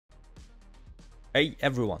Hey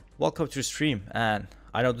everyone, welcome to the stream. And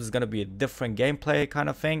I know this is gonna be a different gameplay kind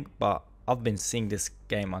of thing, but I've been seeing this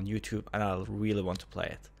game on YouTube and I really want to play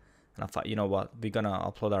it. And I thought, you know what, we're gonna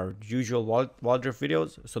upload our usual wall drift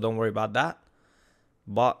videos, so don't worry about that.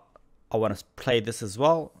 But I want to play this as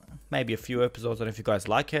well, maybe a few episodes, and if you guys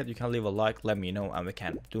like it, you can leave a like, let me know, and we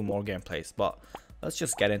can do more gameplays. But let's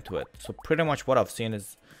just get into it. So pretty much what I've seen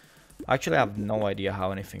is, actually I have no idea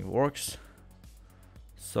how anything works.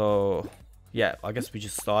 So yeah, I guess we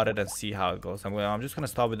just started and see how it goes. I'm just gonna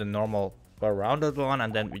start with the normal well-rounded one,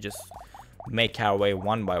 and then we just make our way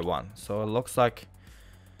one by one. So it looks like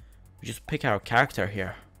we just pick our character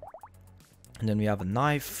here, and then we have a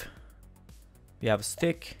knife, we have a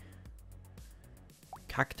stick,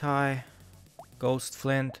 cacti, ghost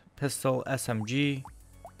flint, pistol, SMG.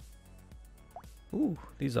 Ooh,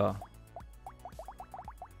 these are,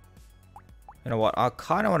 you know what, I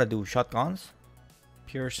kind of want to do shotguns.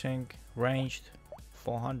 Piercing, ranged,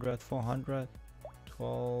 400,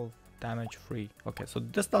 12 damage free. Okay, so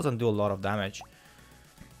this doesn't do a lot of damage.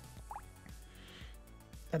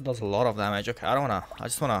 That does a lot of damage. Okay, I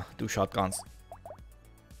just wanna do shotguns.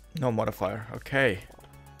 No modifier. Okay.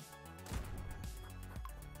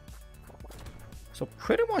 So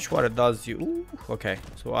pretty much what it does, okay,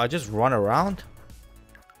 so I just run around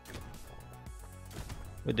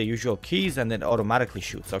with the usual keys and then automatically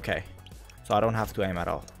shoots. Okay, so I don't have to aim at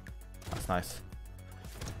all. That's nice.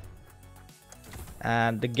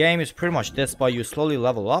 And the game is pretty much this, but you slowly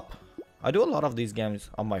level up. I do a lot of these games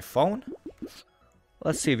on my phone.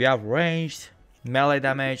 Let's see, we have ranged, melee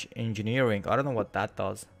damage, engineering. I don't know what that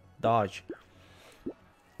does. Dodge.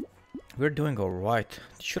 We're doing alright.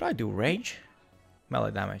 Should I do range?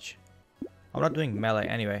 Melee damage. I'm not doing melee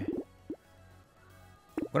anyway.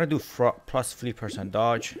 I'm gonna do plus 3%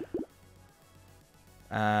 dodge.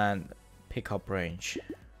 And pick up range.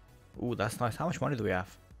 Ooh, that's nice. How much money do we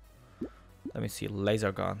have? Let me see.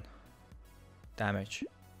 Laser gun. Damage.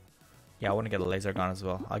 Yeah, I want to get a laser gun as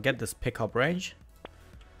well. I'll get this pickup range.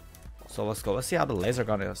 So let's go. Let's see how the laser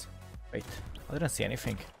gun is. Wait, I didn't see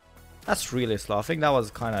anything. That's really slow. I think that was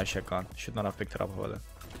kind of a shit gun. Should not have picked it up over there.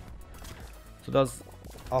 So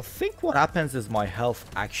I think what happens is my health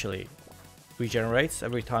actually regenerates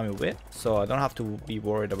every time you hit. So I don't have to be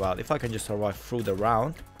worried about if I can just survive through the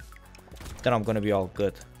round. Then I'm gonna be all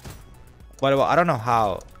good. By the way, I don't know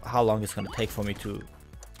how long it's gonna take for me to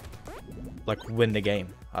like win the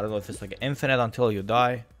game. I don't know if it's like infinite until you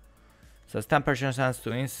die. So it's 10% chance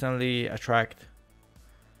to instantly attract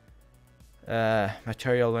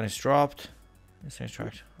material when it's dropped. Instantly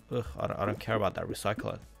attract. Ugh, I don't care about that.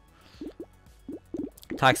 Recycle it.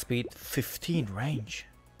 Attack speed 15, range.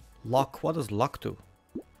 Luck. What does luck do?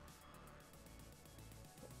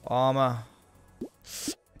 Armor.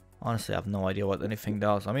 Honestly, I have no idea what anything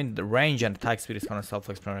does. I mean, the range and attack speed is kind of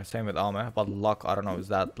self-explanatory. Same with armor, but luck, I don't know. Is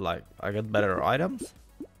that like I get better items?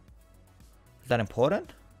 Is that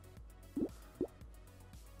important?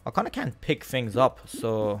 I kind of can't pick things up,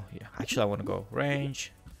 so yeah. Actually, I want to go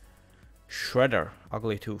range. Shredder,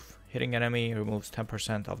 ugly tooth. Hitting enemy removes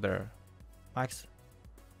 10% of their max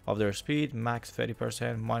of their speed. Max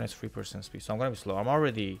 30%, minus 3% speed. So I'm gonna be slow. I'm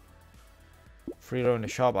already free in the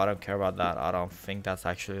shop. I don't care about that. I don't think that's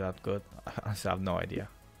actually that good. I honestly have no idea.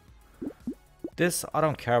 This I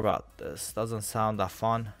don't care about. This doesn't sound that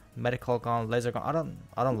fun. Medical gun, laser gun.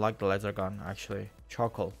 I don't like the laser gun actually.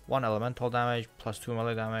 Charcoal, 1 elemental damage plus 2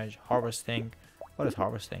 melee damage. Harvesting. What is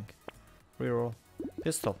harvesting? Reroll.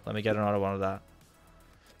 Pistol. Let me get another one of that.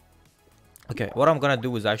 Okay, what I'm gonna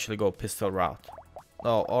do is actually go pistol route.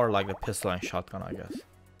 Oh, or like the pistol and shotgun, I guess.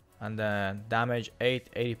 And then damage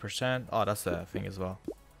 80%. Oh, that's a thing as well.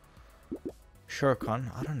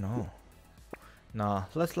 Shuriken, I don't know. Nah,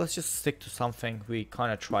 let's just stick to something. We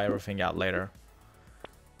kind of try everything out later.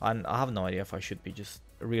 And I have no idea if I should be just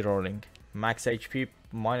rerolling. Max HP,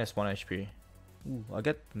 minus 1 HP. Ooh, I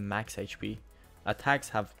get max HP. Attacks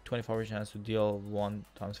have 24% chance to deal 1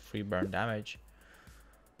 times free burn damage.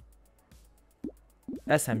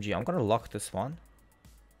 SMG, I'm gonna lock this one.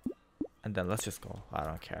 And then let's just go. I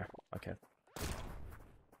don't care. Okay.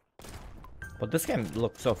 But this game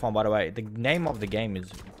looks so fun, by the way. The name of the game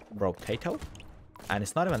is Brotato. And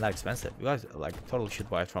it's not even that expensive. You guys like totally should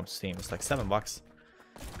buy it from Steam. It's like $7.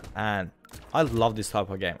 And I love this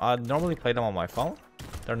type of game. I normally play them on my phone.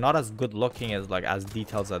 They're not as good looking as as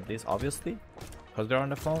details as this, obviously. Because they're on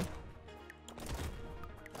the phone.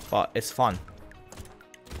 But it's fun.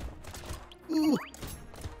 Ooh,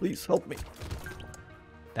 please help me.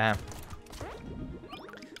 Damn.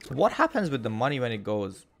 What happens with the money when it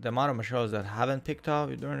goes? The amount of materials that haven't picked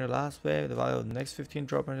up during the last wave, the value of the next 15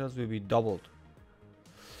 drop materials will be doubled.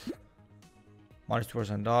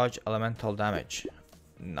 -2% dodge, elemental damage.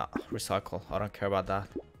 Nah, recycle. I don't care about that.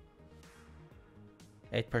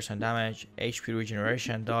 8% damage, HP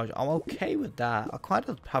regeneration, dodge. I'm okay with that. I kind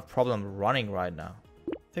of have problem running right now.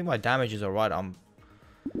 I think my damage is alright. I'm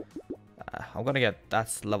gonna get,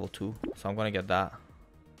 that's level 2, so I'm gonna get that.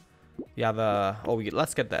 We have a,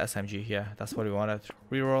 let's get the SMG here. That's what we wanted.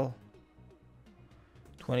 Reroll.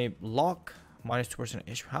 20 lock, -2%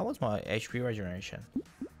 HP. How was my HP regeneration?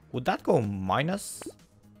 Would that go minus?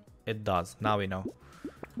 It does. Now we know.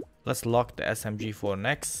 Let's lock the SMG for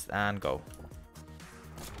next and go.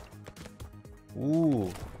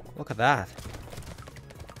 Ooh, look at that.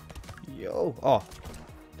 Yo, oh,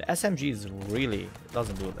 the SMG is really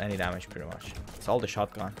doesn't do any damage pretty much. It's all the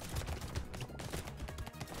shotgun.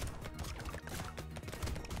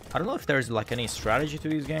 I don't know if there's like any strategy to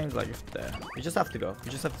these games. Like if we just have to go.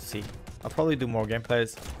 We just have to see. I'll probably do more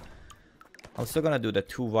gameplays. I'm still gonna do the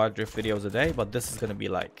 2 wild drift videos a day, but this is gonna be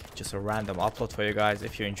like just a random upload for you guys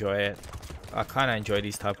if you enjoy it. I kind of enjoy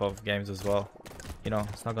these type of games as well. You know,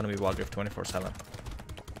 it's not gonna be wild drift 24/7.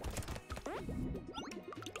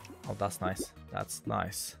 Oh, that's nice. That's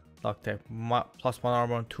nice. Lock tape. +1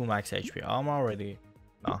 armor, 2 max HP. I'm already...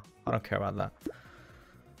 No, I don't care about that.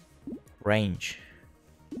 Range.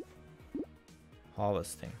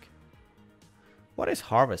 Harvesting. What is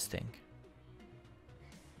harvesting?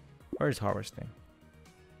 Where is harvesting?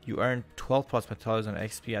 You earn 12 plus Metallism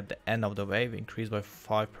XP at the end of the wave, increased by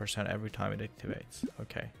 5% every time it activates.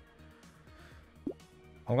 Okay.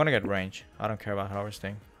 I'm gonna get range. I don't care about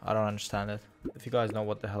harvesting. I don't understand it. If you guys know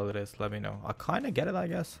what the hell it is, let me know. I kind of get it, I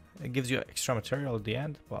guess. It gives you extra material at the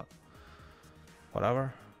end, but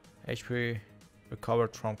whatever. HP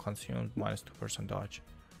recovered from consumed, -2% dodge.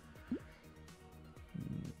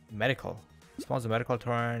 Medical. Spawns a medical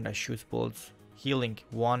turret that shoots bullets. Healing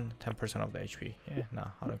 10% of the HP. Yeah,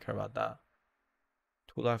 no, I don't care about that.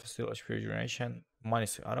 2 life steal HP regeneration.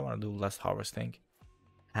 I don't want to do less harvesting.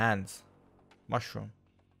 Hands. Mushroom.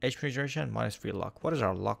 HP regeneration, -3 luck. What is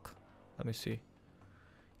our luck? Let me see.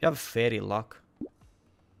 You have fairy luck.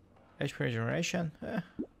 HP regeneration. I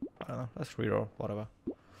don't know. Let's reroll. Whatever.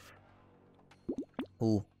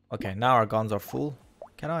 Ooh. Okay, now our guns are full.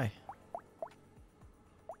 Can I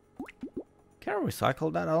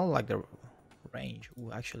recycle that? I don't like the range.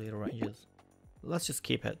 Ooh, actually the range is... Let's just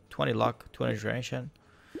keep it. 20 luck, 20 regeneration.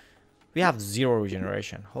 We have 0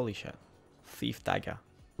 regeneration. Holy shit. Thief dagger.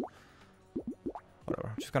 Whatever.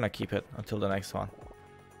 I'm just gonna keep it until the next one.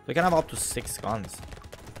 We can have up to 6 guns.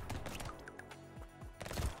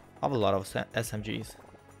 I have a lot of SMGs.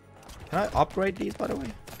 Can I upgrade these, by the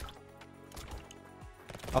way?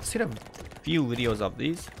 I've seen a few videos of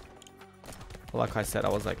these. But like I said, I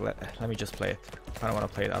was like, let me just play it. I don't want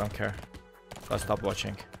to play it. I don't care. So I stopped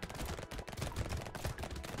watching.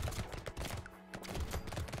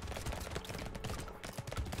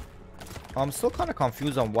 I'm still kind of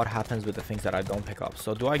confused on what happens with the things that I don't pick up.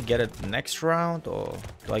 So do I get it next round, or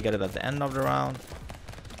do I get it at the end of the round?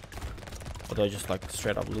 Or do I just like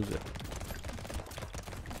straight up lose it?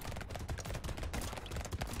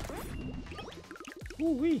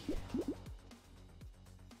 Ooh-wee.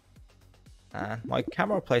 And my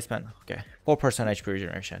camera placement, okay, 4% HP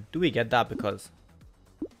regeneration. Do we get that because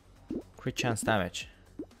crit chance damage?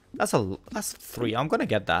 That's 3. I'm gonna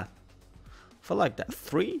get that. I feel like that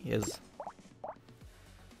 3 is...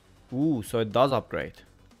 Ooh, so it does upgrade.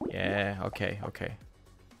 Yeah, okay.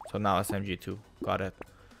 So now SMG2, got it.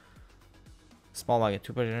 Small magnet,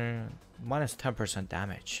 2% minus 10%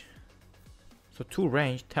 damage. So 2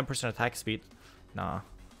 range, 10% attack speed. Nah.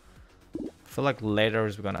 I feel like later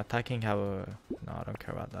is we're gonna attacking have a... No, I don't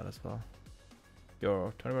care about that as well.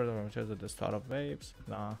 Your 20% materials at the start of waves.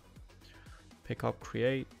 Nah. Pick up,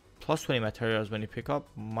 create. Plus 20 materials when you pick up.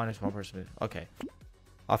 Minus 1%. Okay.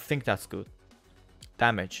 I think that's good.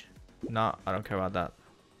 Damage. Nah, I don't care about that.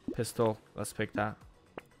 Pistol. Let's pick that.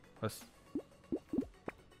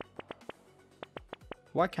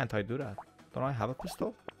 Why can't I do that? Don't I have a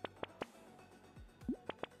pistol?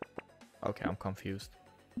 Okay, I'm confused.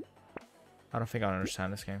 I don't think I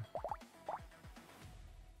understand this game.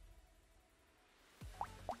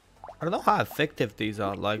 I don't know how effective these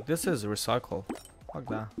are. Like, this is recycle. Fuck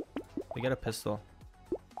that. We get a pistol.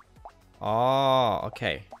 Oh,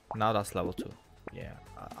 okay. Now that's level 2. Yeah,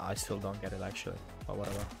 I still don't get it actually. But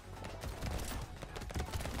whatever.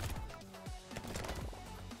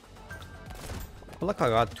 I feel like I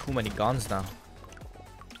got too many guns now.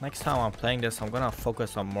 Next time I'm playing this, I'm gonna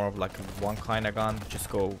focus on more of like one kind of gun. Just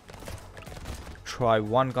go try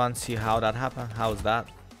one gun, see how that happens. How's that?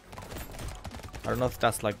 I don't know if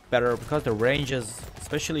that's like better because the range is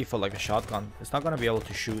especially for like a shotgun. It's not gonna be able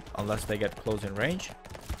to shoot unless they get close in range.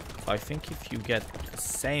 So I think if you get the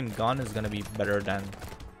same gun, is gonna be better than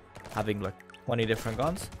having like 20 different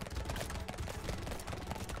guns.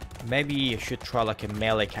 Maybe you should try like a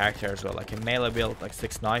melee character as well, like a melee build, like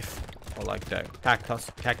 6 knife, or like the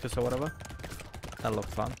cactus or whatever. That look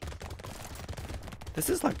fun. This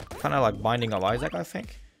is like kind of like Binding of Isaac, I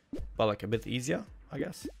think, but like a bit easier, I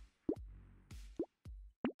guess.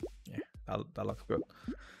 Yeah, that looks good.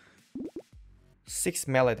 6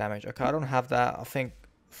 melee damage. Okay, I don't have that. I think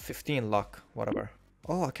 15 luck, whatever.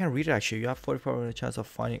 Oh, I can read it actually. You have 44% chance of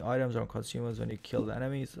finding items or consumers when you kill the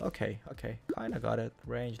enemies. Okay, okay, kind of got it.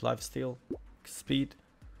 Range, lifesteal, speed.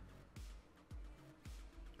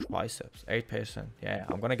 Triceps, 8%. Yeah,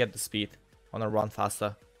 I'm gonna get the speed. I'm gonna run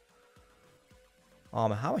faster. How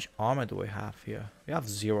much armor do we have here? We have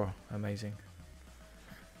 0. Amazing.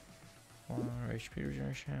 1 HP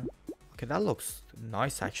regeneration. Okay, that looks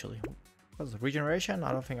nice actually. Because regeneration,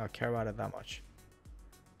 I don't think I care about it that much.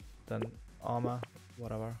 Then armor,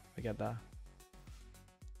 whatever, we get that.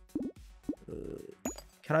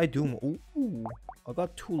 Can I do more? Ooh, I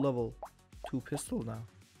got 2 level 2 pistol now.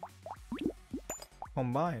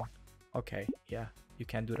 Combine. Okay, yeah, you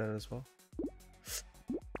can do that as well.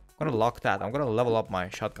 I'm gonna lock that. I'm gonna level up my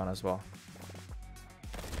shotgun as well.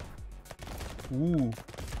 Ooh,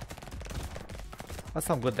 that's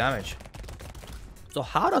some good damage. So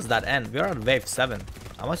how does that end? We're at wave 7.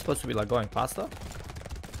 Am I supposed to be like going faster?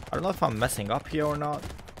 I don't know if I'm messing up here or not.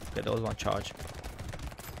 Okay, those one charge.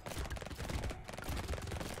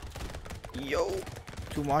 Yo,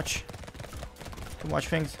 too much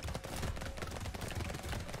things.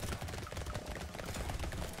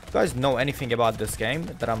 If you guys know anything about this game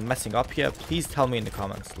that I'm messing up here, please tell me in the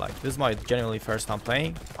comments. Like, this is my genuinely first time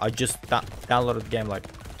playing. I just downloaded the game like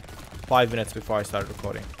 5 minutes before I started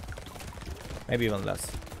recording, maybe even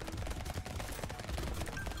less.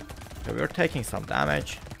 Okay, we're taking some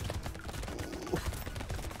damage.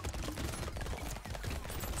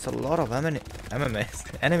 It's a lot of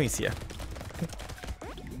enemies here.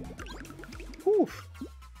 Oof,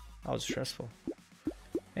 that was stressful.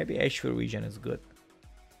 Maybe HP regen is good.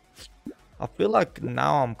 I feel like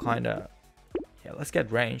now I'm kind of... Yeah, let's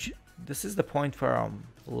get range. This is the point where I'm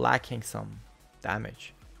lacking some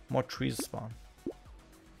damage. More trees spawn.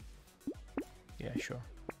 Yeah, sure.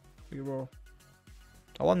 Reroll.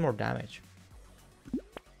 I want more damage.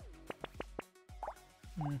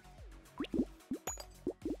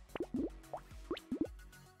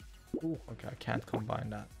 Ooh, okay, I can't combine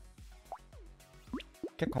that.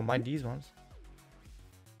 I can combine these ones.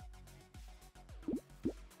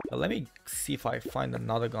 But let me see if I find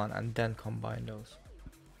another gun and then combine those.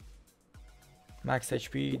 Max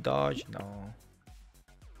HP, dodge, no.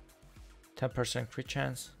 10% crit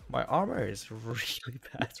chance. My armor is really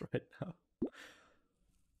bad right now.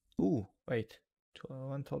 Ooh, wait.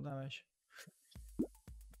 1 total damage.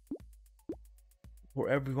 For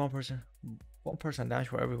every 1% damage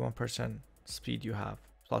for every 1% speed you have.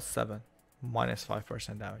 Plus 7. Minus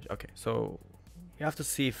 5% damage. Okay, so you have to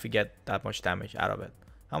see if we get that much damage out of it.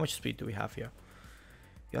 How much speed do we have here?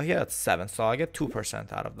 Yeah, here at 7, so I get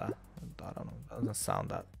 2% out of that. I don't know, that doesn't sound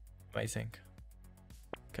that amazing.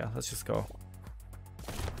 Okay, let's just go.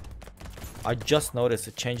 I just noticed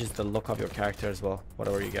it changes the look of your character as well,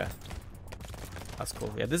 whatever you get. That's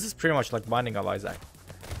cool. Yeah, this is pretty much like Binding of Isaac,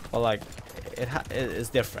 but like it is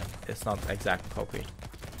different. It's not exact copy.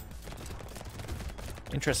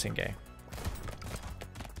 Interesting game.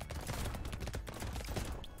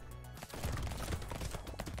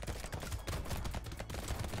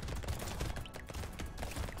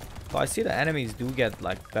 So I see the enemies do get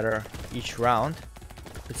like better each round.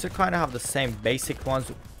 It's to kind of have the same basic ones.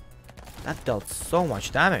 That dealt so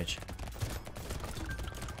much damage.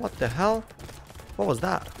 What the hell? What was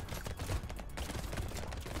that?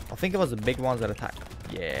 I think it was the big ones that attack.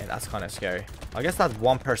 Yeah, that's kind of scary. I guess that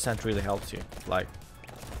 1% really helps you. Like,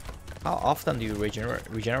 how often do you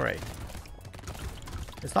regenerate?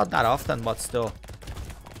 It's not that often, but still.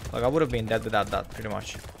 Like, I would have been dead without that, pretty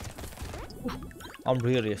much. I'm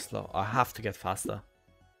really slow. I have to get faster.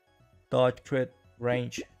 Dodge, crit,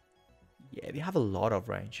 range. Yeah, we have a lot of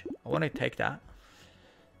range. I want to take that.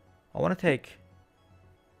 I want to take...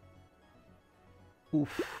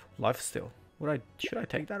 Oof, lifesteal. Should I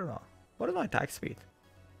take that or not? What is my attack speed?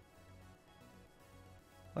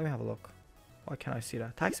 Let me have a look. Why can't I see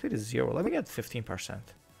that? Attack speed is 0. Let me get 15%.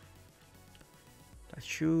 That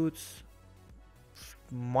shoots...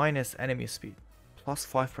 Minus enemy speed. Plus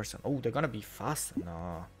 5%. Oh, they're gonna be fast.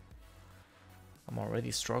 No. I'm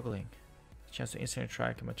already struggling. Chance to instantly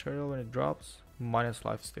track a material when it drops. Minus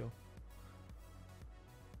lifesteal.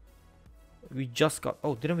 We just got...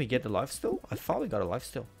 Oh, didn't we get the life steal? I thought we got a life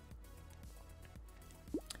steal.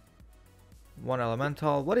 One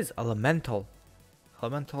elemental. What is elemental?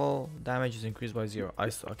 Elemental damage is increased by 0.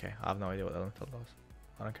 Ice. Okay, I have no idea what elemental does.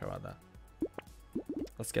 I don't care about that.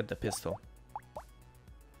 Let's get the pistol.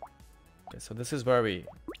 Okay, so this is where we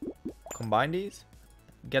combine these.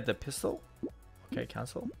 Get the pistol. Okay,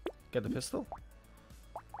 cancel. Get the pistol.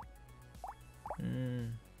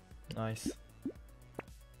 Nice.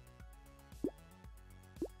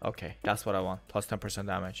 Okay, that's what I want. Plus 10%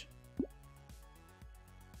 damage.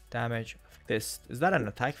 Damage. This is that an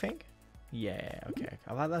attack thing? Yeah. Okay.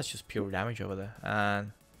 Well, that's just pure damage over there.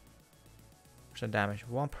 And percent damage.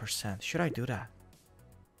 1%. Should I do that?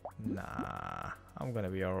 Nah. I'm gonna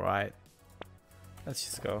be alright. Let's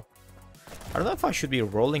just go. I don't know if I should be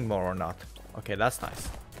rolling more or not. Okay, that's nice.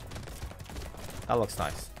 That looks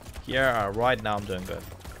nice. Here, right now, I'm doing good.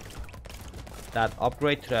 That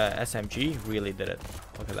upgrade to the SMG really did it.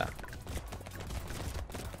 Look at that.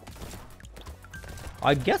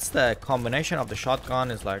 I guess the combination of the shotgun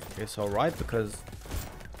is like, it's alright because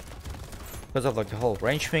of like the whole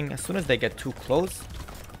range thing. As soon as they get too close,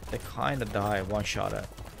 they kind of die one shot at.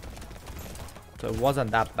 So it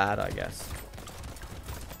wasn't that bad, I guess.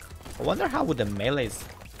 I wonder how would the melees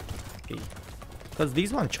be? Because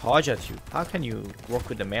these ones charge at you. How can you work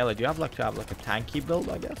with the melee? Do you have like to have like a tanky build,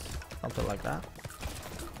 I guess? Something like that.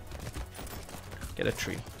 Get a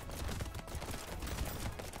tree.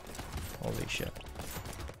 Holy shit.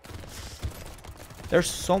 There's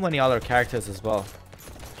so many other characters as well,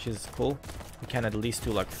 which is cool. You can at least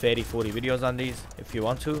do like 30-40 videos on these if you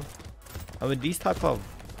want to. And with these type of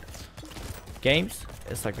games,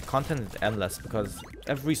 it's like the content is endless because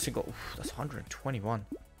every single... Oof, that's 121.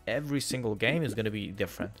 Every single game is going to be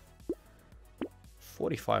different.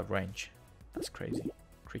 45 range. That's crazy.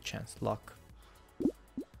 Crit chance. Luck.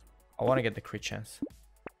 I want to get the crit chance.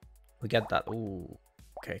 We get that. Ooh.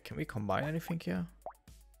 Okay, can we combine anything here?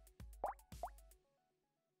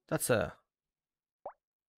 That's a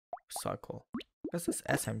cycle. Because this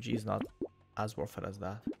SMG is not as worth it as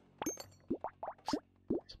that.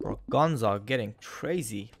 Bro, guns are getting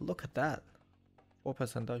crazy. Look at that.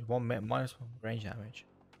 4% dodge, minus 1 range damage.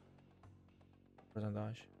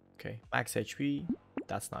 Dodge. Okay, max HP.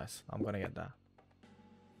 That's nice. I'm gonna get that.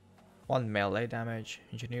 1 melee damage,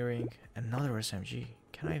 engineering, another SMG.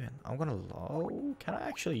 Can I even? I'm gonna low. Can I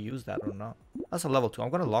actually use that or not? That's a level 2. I'm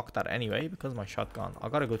gonna lock that anyway because my shotgun. I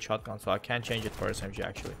got a good shotgun, so I can't change it for SMG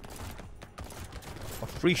actually. For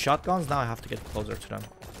free shotguns, now I have to get closer to them.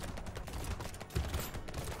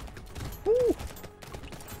 Woo!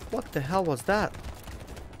 What the hell was that?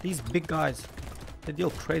 These big guys, they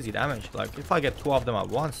deal crazy damage. Like if I get 2 of them at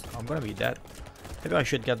once, I'm gonna be dead. Maybe I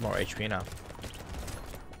should get more HP now.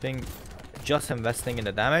 I think just investing in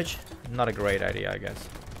the damage, not a great idea, I guess.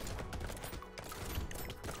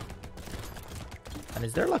 And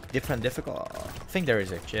is there like different difficult? I think there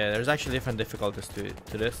is actually. Yeah, there's actually different difficulties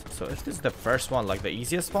to this. So if this is the first one, like the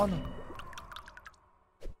easiest one.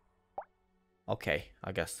 Okay,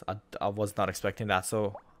 I guess I was not expecting that.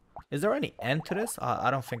 So is there any end to this? I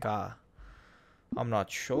don't think I'm not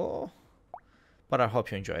sure. But I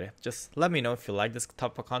hope you enjoyed it. Just let me know if you like this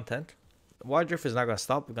type of content. Wire drift is not going to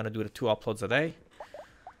stop. We're going to do the 2 uploads a day.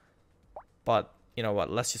 But you know what?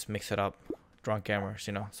 Let's just mix it up. Drunk gamers,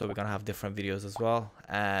 you know. So we're going to have different videos as well.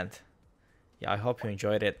 And yeah, I hope you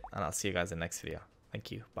enjoyed it. And I'll see you guys in the next video.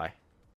 Thank you. Bye.